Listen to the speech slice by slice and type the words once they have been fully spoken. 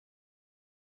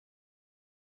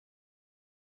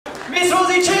Miss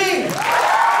Rosie Ching!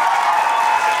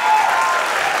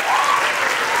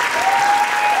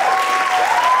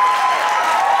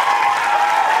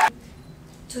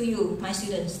 To you, my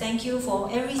students, thank you for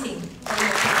everything.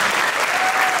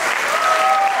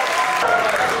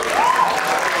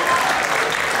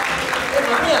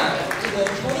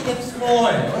 Small,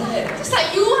 what the heck? Just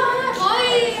like you are,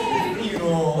 boy! You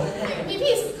know, Maybe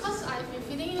it's because I've been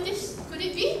feeding you this. Could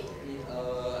it be?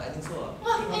 I think so.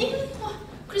 Wow,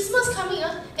 Christmas coming,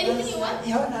 anything you want?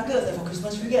 Yeah, nuggets for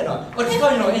Christmas tree get or not? Oh,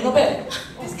 discount, you know, not bad.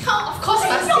 Discount, of course,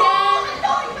 must get.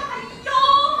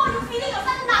 You feeding your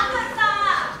son nuggets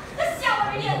ah? Let's see how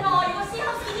already or not. You will see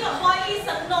how skinny your boy is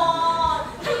or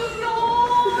not.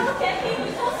 Look at him,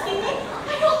 he's so skinny.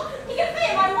 He can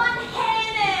fit in my one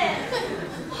hand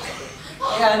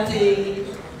Hey auntie,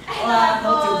 wow,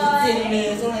 how to be me.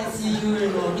 So nice to see you, you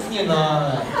know. Miss me or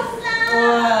not?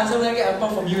 Wow, so nice to get a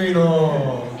pump from you, you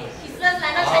know. Christmas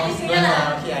like not Chinese New Year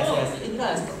lah. Okay, I see. You know,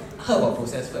 I heard about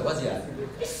processed food. What's it?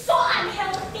 It's so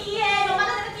unhealthy Your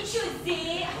mother never teach you, is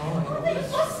it? Oh, you're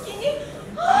so skinny.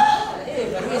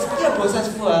 Hey, by the way, speaking of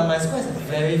processed food, my school has a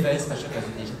very, very special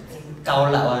presentation. Gao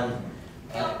lat one.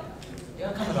 You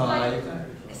want to come or not? You can.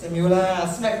 SMU lah,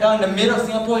 smack down in the middle of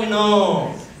Singapore, you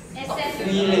know.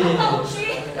 SMU. Top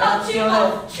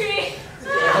 3.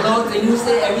 Hello, they used to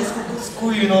say every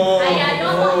school, you know. Aiya,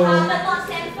 not Harvard, not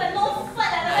Stanford, no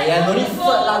cert. Aiya, no need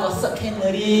cert lah, got cert can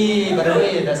already. By the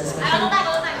way, there's a special...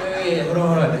 Wait, hold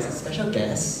on. There's a special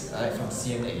guest from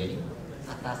CNA.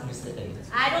 Atas News today.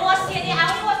 I don't watch CNA, I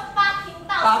only watch 八频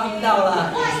道。八频道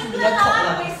啦。比较 top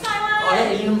啦。哦，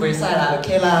那已经袂使啦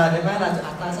 ，OK 啦，never mind啦，就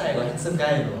Atas side got handsome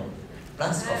guy, you know.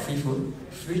 Plus got free food,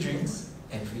 free drinks,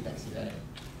 and free taxi ride.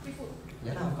 Free food.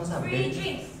 Ya lah, of course lah. Free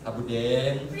drinks.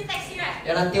 Abuden. Free taxi ride.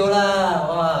 Ya lah, tio lah,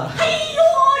 wah. Aiyo,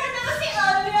 you never say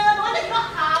earlier. No wonder you not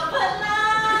Harvard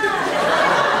lah.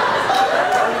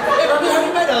 Hey, mami, help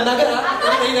me buy the nugget ah.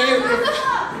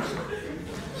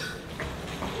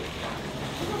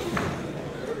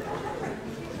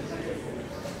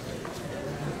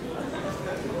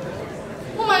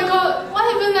 Oh my god, why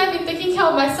haven't I been taking care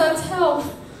of my son's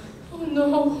health? Oh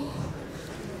no.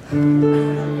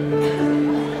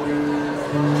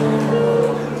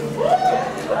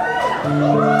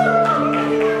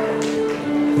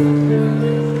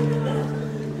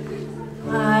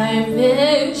 I've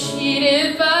been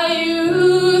cheated by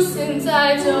you since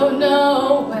I don't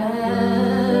know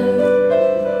when.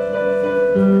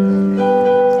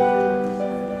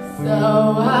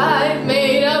 So I've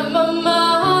made up my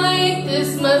mind,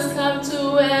 this must come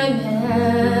to an end.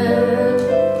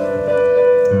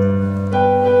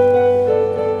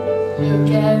 Look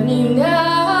at me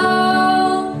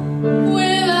now,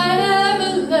 will I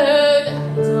ever learn?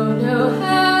 I don't know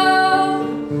how,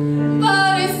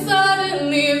 but I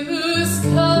suddenly lose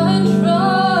control.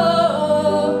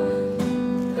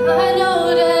 I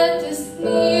know that this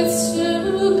needs to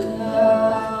go.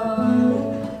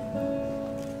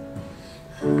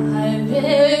 I've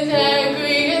been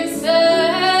angry and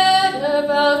sad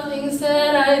about things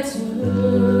that I do.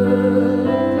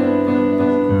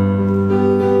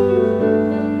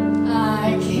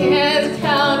 I can't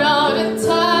count all the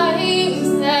times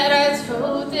that I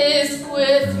told this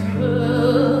with you.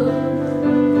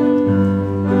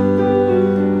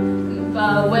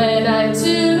 But when I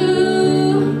do,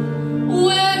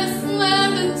 when I slam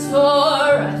the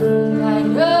door, I think I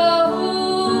know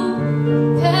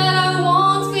that I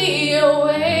won't be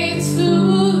away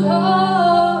too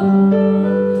long.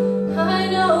 I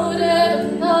know that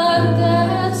I'm not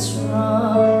that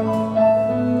strong.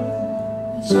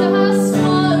 Just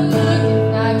one look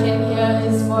and I can hear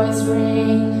his voice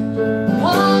ring.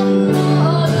 One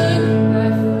more look and I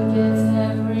forget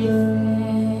everything.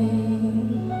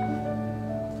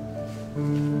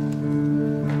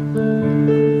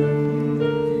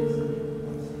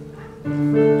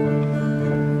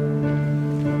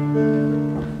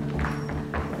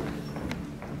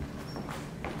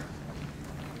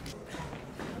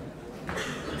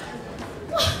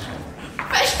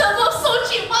 Vegetables so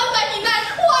cheap, $1.99,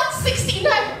 $1.69.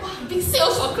 Wow, big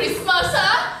sales for Christmas,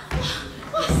 huh?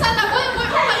 Wow, son, I'm going to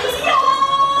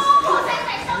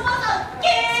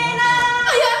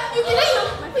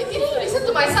didn't you listen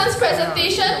to my son's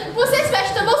presentation? Processed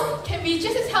vegetables can be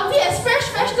just as healthy as fresh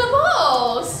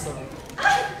vegetables. I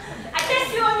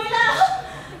guess you only lah.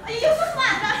 You're so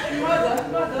smart lah. You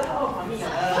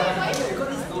got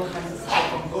this gold class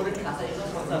from Golden Class. It's not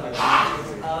sponsored by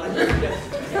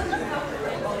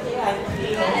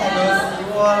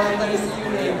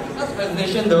How's the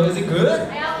presentation though? Is it good?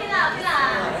 Okay lah.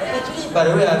 Actually, by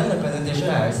the way, I think the presentation,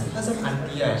 I heard some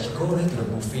auntie Yeah, she go there to the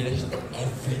buffet, then she take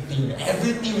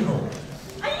everything, you know.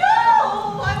 Aiyo,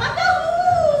 I wonder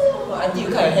who. Auntie, you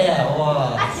cut your hair,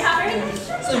 wow. Yeah, very nice.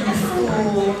 So youthful.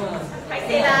 I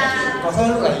say lah. Got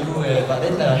someone look like you, but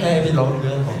then the hair a bit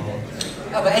longer.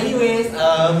 But anyways,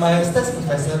 my stats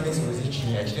professor, Miss Rosie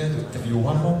Ching, actually want to interview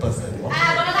one more person. Ah,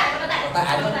 got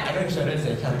I don't insurance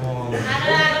they can more.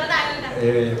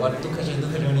 What 2 questions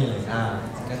only.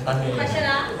 Question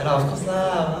lah. Of course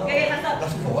lah. Okay, faster.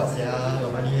 Laughing for what, yeah? Your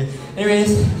money.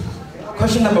 Anyways,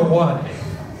 question number 1.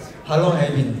 How long have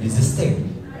you been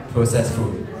resisting processed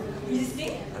food?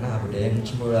 Resisting? Anak aku damn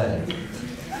cuma right.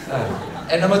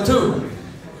 And number 2,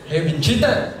 have you been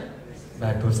cheated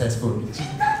by processed food?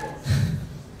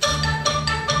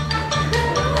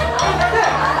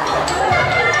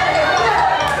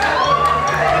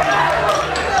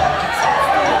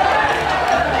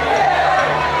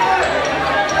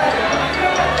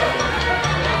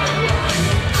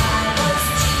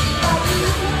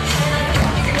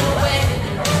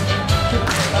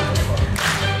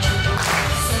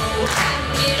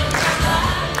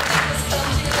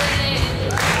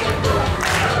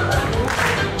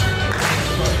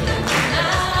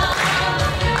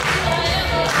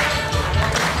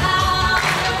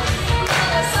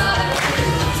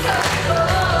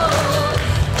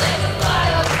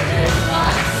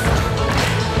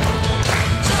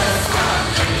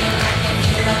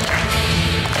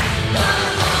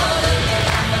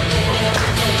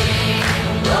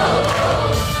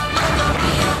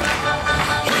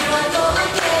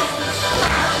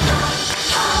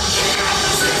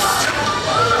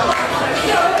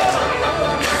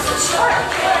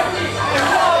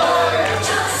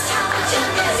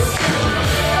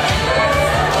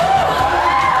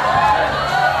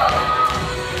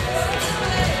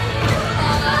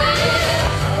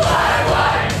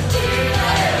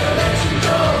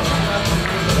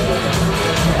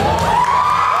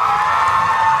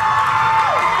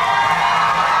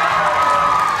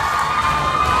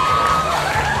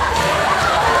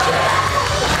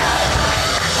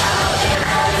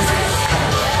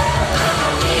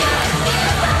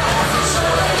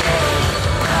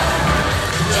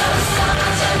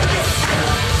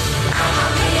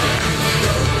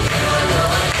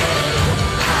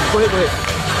 Wait.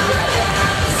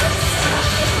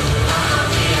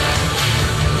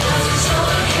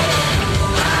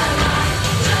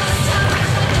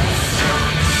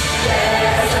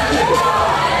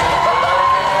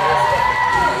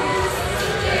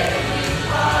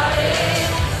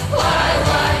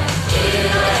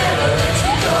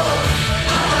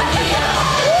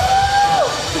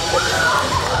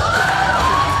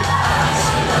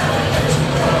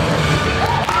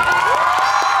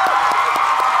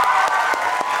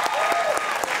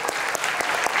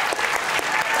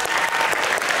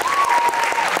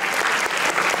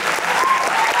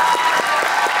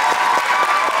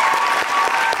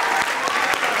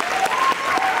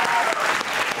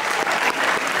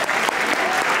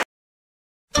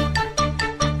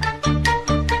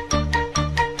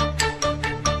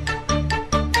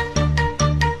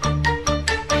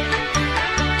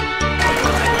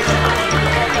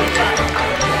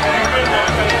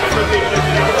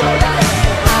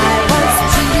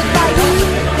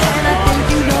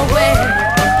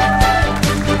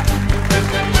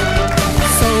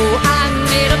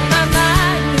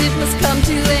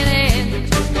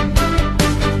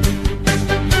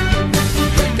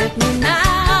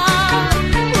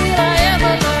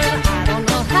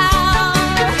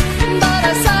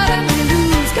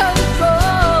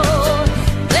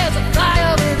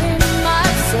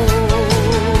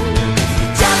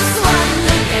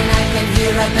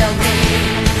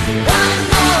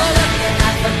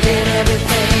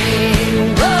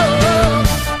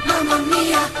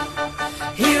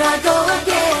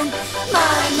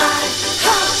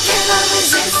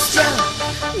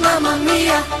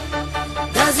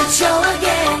 Does it show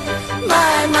again?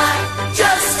 My,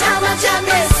 just how much I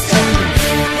miss